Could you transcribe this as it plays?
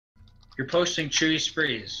You're posting chewy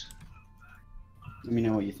sprees. Let me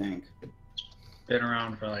know what you think. Been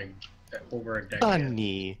around for like over a decade.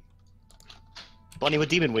 Bunny. Bunny with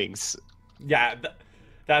demon wings. Yeah,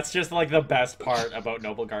 that's just like the best part about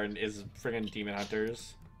Noblegarden is friggin' demon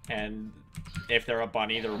hunters. And if they're a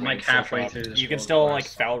bunny, their wings like still halfway show up. through this You can world still quest.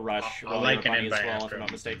 like fell rush I'll while you're a like an bunny as invite well, if after. I'm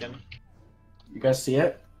not mistaken. You guys see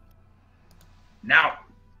it? Now.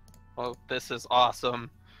 Oh, this is awesome.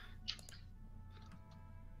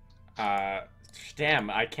 Damn,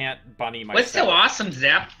 I can't bunny myself. What's so awesome,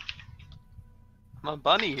 Zap? I'm a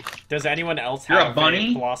bunny. Does anyone else You're a have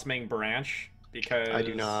bunny? a blossoming branch? Because I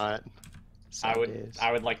do not. I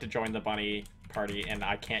would like to join the bunny party, and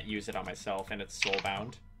I can't use it on myself, and it's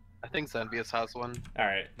soulbound. I think Zenvius has one. All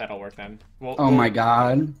right, that'll work then. Oh my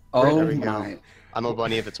god. Oh There we go. my. I'm a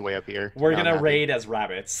bunny if it's way up here. We're I'm gonna happy. raid as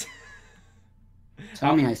rabbits.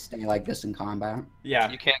 Tell me I stay like this in combat.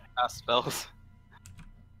 Yeah. You can't cast spells.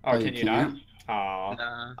 Oh, can you not? can't? Aw.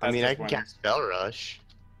 Nah. I mean, I just can one. cast Spell Rush.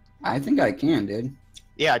 I think I can, dude.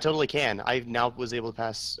 Yeah, I totally can. I now was able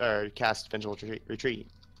to cast Vengeful Retreat.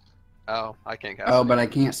 Oh, I can't cast. Oh, but I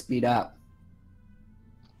can't speed up.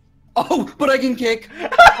 Oh, but I can kick.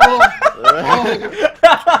 Oh,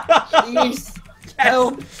 jeez.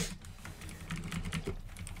 Help.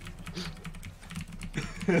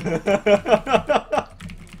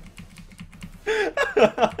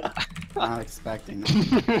 Not expecting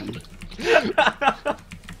that.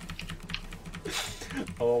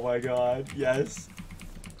 Oh my god, yes.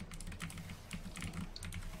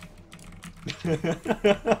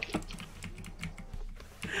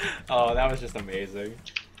 Oh, that was just amazing.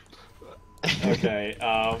 Okay,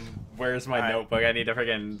 where's my notebook? I need to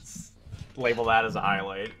freaking label that as a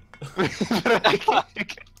highlight.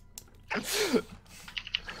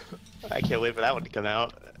 I can't wait for that one to come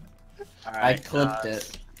out. I clipped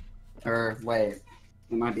it. Or, wait.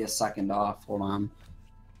 It might be a second off. Hold on.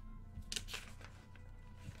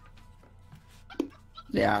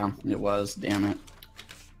 Yeah, it was. Damn it.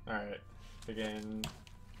 Alright, again,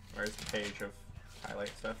 where's the page of highlight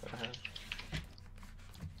stuff that I have?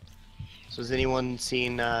 So has anyone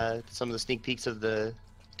seen some of the sneak peeks of the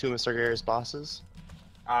Tomb of Sargeras bosses?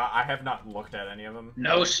 I have not looked at any of them.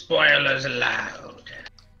 No spoilers allowed.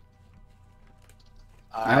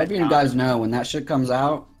 I hope you guys know when that shit comes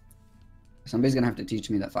out, somebody's gonna have to teach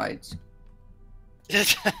me the fights.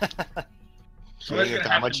 Someone's With gonna how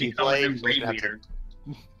have much to you become play, a you're raid gonna have to- leader.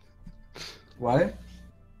 What?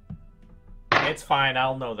 It's fine,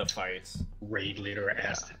 I'll know the fights. Raid leader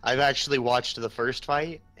asked. I've actually watched the first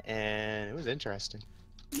fight, and it was interesting.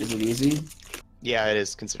 Is it easy? Yeah, it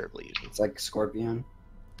is considerably easy. It's like Scorpion.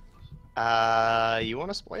 You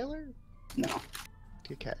want a spoiler? No.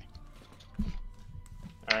 Okay.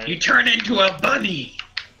 Alright. You turn into a bunny!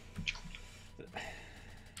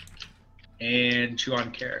 And chew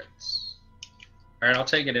on carrots. Alright, I'll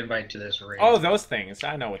take an invite to this raid. Oh, those things.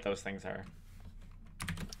 I know what those things are.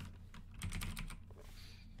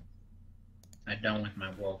 I'm done with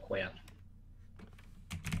my world quest.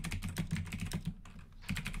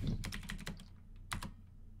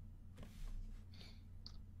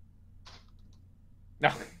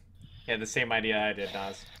 No. Yeah, the same idea I did,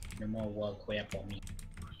 Nas. No more world quest for me.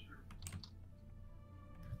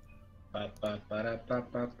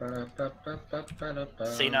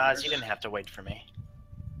 See, Nas, you didn't have to wait for me.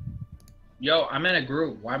 Yo, I'm in a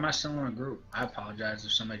group. Why am I still in a group? I apologize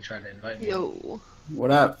if somebody tried to invite me. Yo,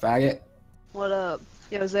 What up, faggot? what up?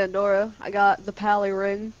 Yo, Zandora, I got the Pally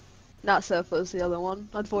ring. Not Sepho's the other one,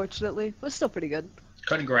 unfortunately. But still pretty good.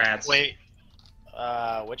 Congrats. Wait,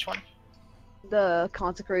 which one? The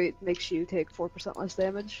Consecrate makes you take 4% less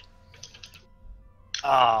damage.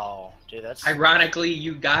 Oh, dude, that's Ironically,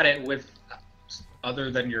 you got it with other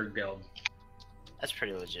than your guild.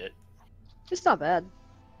 pretty legit. It's not bad.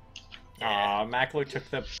 Yeah. Aw, Mackler took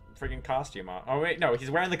the freaking costume on. Oh, wait, no, he's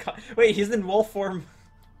wearing the wait, he's in wolf form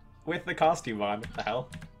with the costume on. What the hell?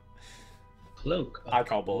 Cloak. of I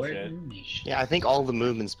call bullshit. coordination. Yeah, I think all the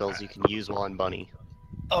movement spells you can use while on Bunny.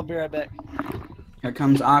 I'll be right back. Here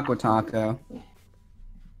comes Aqua Taco.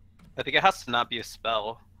 I think it has to not be a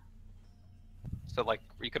spell. So like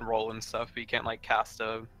you can roll and stuff, but you can't like cast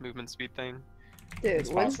a movement speed thing. Dude, It's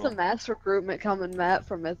when's possible. the mass recruitment coming, Matt,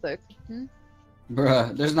 for Mythic? Hmm?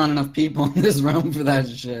 Bruh, there's not enough people in this room for that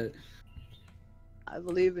shit. I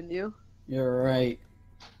believe in you. You're right.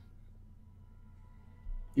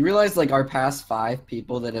 You realize, like, our past 5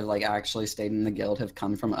 people that have, like, actually stayed in the guild have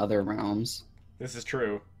come from other realms? This is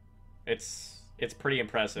true. It's pretty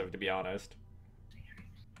impressive, to be honest.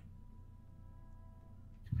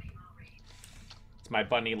 It's my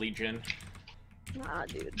bunny legion. Nah,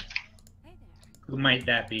 dude. Who might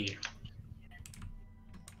that be?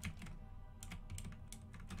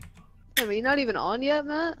 I mean, you're not even on yet,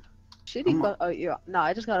 Matt? Shitty. I'm on. Oh, yeah. Nah,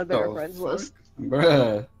 I just got a bigger The friends fuck? list.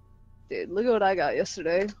 Bruh. Dude, look at what I got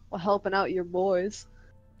yesterday while helping out your boys.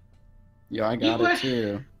 Yo, I got it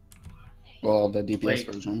too. Well, the DPS Wait.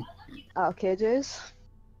 version. Oh, KJ's.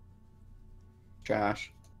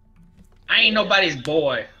 Trash. I ain't nobody's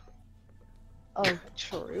boy. Oh,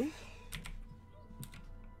 true.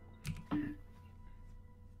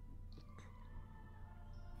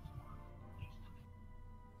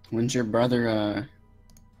 When's your brother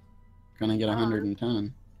gonna get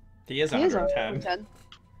 110? He is He is 110. 110.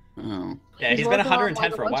 Oh. Yeah, he's been working on, 110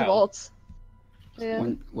 like, for a bunch of while. alts. Yeah.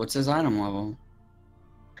 What's his item level?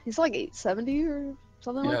 He's like 870 or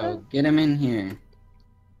something like Yo, that. get him in here.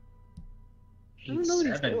 I don't know what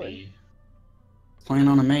he's 870. Playing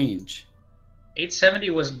on a mage. 870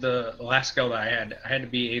 was the last guild I had. I had to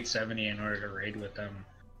be 870 in order to raid with them.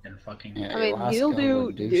 And fucking Yeah, I mean, last he'll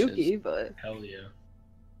guild do were douches. Dookie, but hell yeah.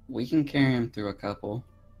 We can carry him through a couple.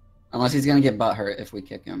 Unless he's gonna get butt hurt if we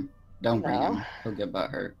kick him. Don't bring No. him. He'll get butt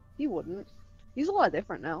hurt. he wouldn't. He's a lot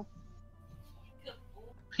different now.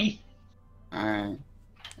 Alright.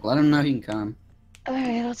 Let him know he can come.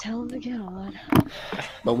 Alright, I'll tell him to get on.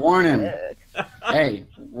 But warn him. Heck. Hey,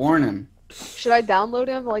 warn him. Should I download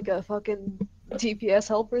him like a fucking TPS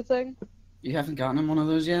helper thing? You haven't gotten him one of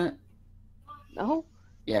those yet? No?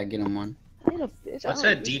 Yeah, get him one. I ain't a bitch. I What's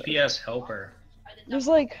don't a use it. DPS helper? There's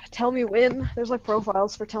like tell me when. There's like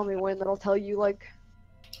profiles for tell me when that'll tell you like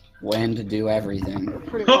When to do everything.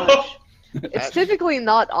 pretty much. It's typically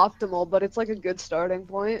not optimal, but it's like a good starting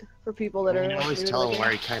point for people that You are. can always new to tell the him game.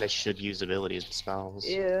 where he kind of should use abilities and spells.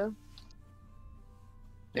 Yeah.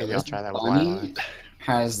 Maybe I'll try that with Bunny Lilac.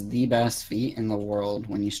 has the best feet in the world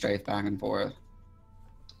when you strafe back and forth.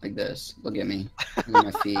 Like this. Look at me. Look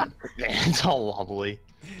at my feet. It's all wobbly.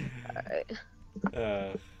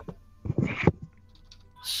 Alright.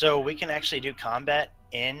 So we can actually do combat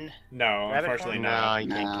in. No, Rabbit unfortunately form? No, not. you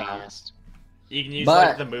can't Nah. cast. You can use But-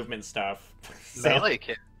 like the movement stuff. So, Melee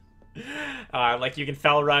kit. like you can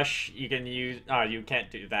fell rush. You can use. You can't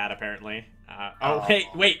do that apparently. Oh.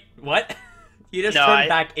 Wait, what? You just No, turned I-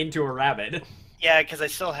 back into a rabbit. Yeah, because I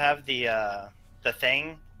still have the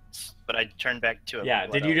thing, but I turned back to a. Yeah.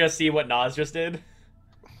 Did you just see what Nas just did?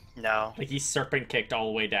 No. Like he serpent kicked all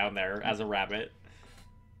the way down there as a rabbit.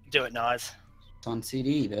 Do it, Nas. It's on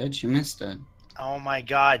CD, bitch. You missed it. Oh my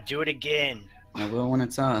god, do it again. I will when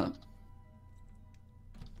it's up.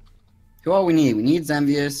 Who all we need? We need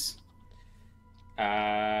Zenvious,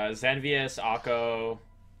 Zenvious, Akko,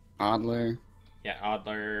 Adler. yeah,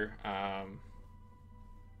 Adler.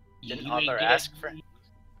 Didn't You ain't Adler get- ask for?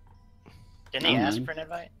 Didn't he I don't ask know. for an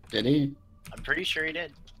invite? Did he? I'm pretty sure he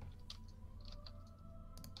did.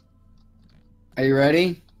 Are you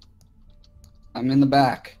ready? I'm in the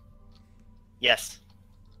back. Yes.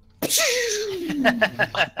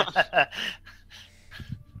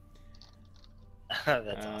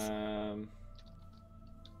 That's awesome.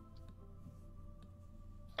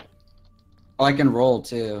 Oh, I can roll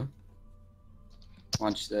too.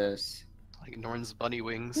 Watch this. Like Norn's bunny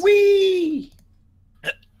wings. Whee!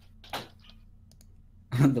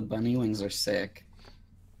 The bunny wings are sick.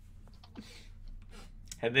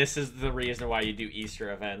 And this is the reason why you do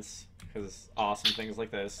Easter events, because awesome things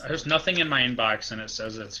like this. There's nothing in my inbox and it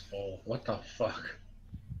says it's full. What the fuck?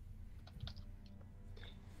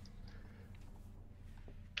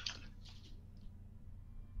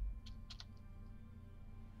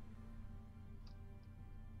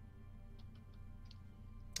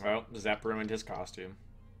 Well, Zep ruined his costume.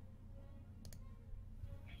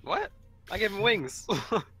 What? I gave him wings.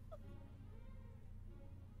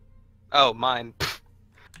 Oh, mine.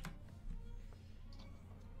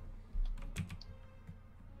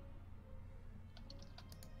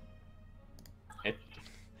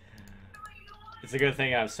 It's a good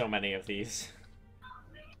thing I have so many of these.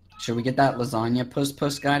 Should we get that lasagna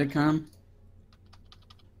puss guy to come?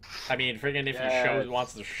 I mean, friggin' if Yes. he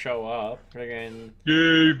wants to show up, friggin'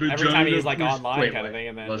 Yay, every time he's like online kind of thing,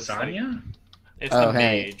 and then it's, like, lasagna? it's Oh, the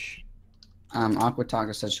hey. mage.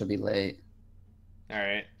 Aquataka said she'll be late. All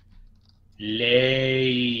right.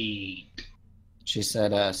 Late. She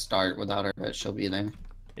said start without her, but she'll be there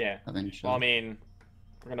Yeah. eventually. Well, I mean,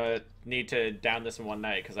 we're gonna need to down this in one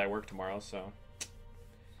night because I work tomorrow, so.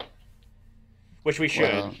 Which we should,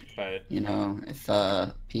 Well, but you know, if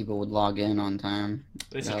people would log in on time.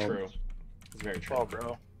 this no. is true. It's very true. Whoa,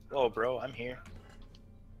 bro. Whoa, bro, I'm here.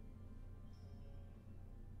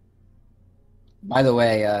 By the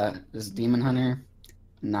way, this Demon Hunter,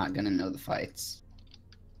 not gonna know the fights.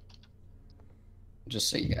 Just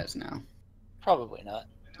so you guys know. Probably not.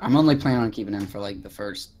 I'm only planning on keeping him for like the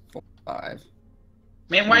first 4 or 5.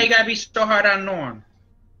 Man, why you gotta be so hard on Norm?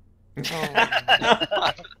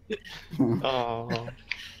 Oh.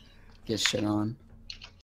 Get shit on.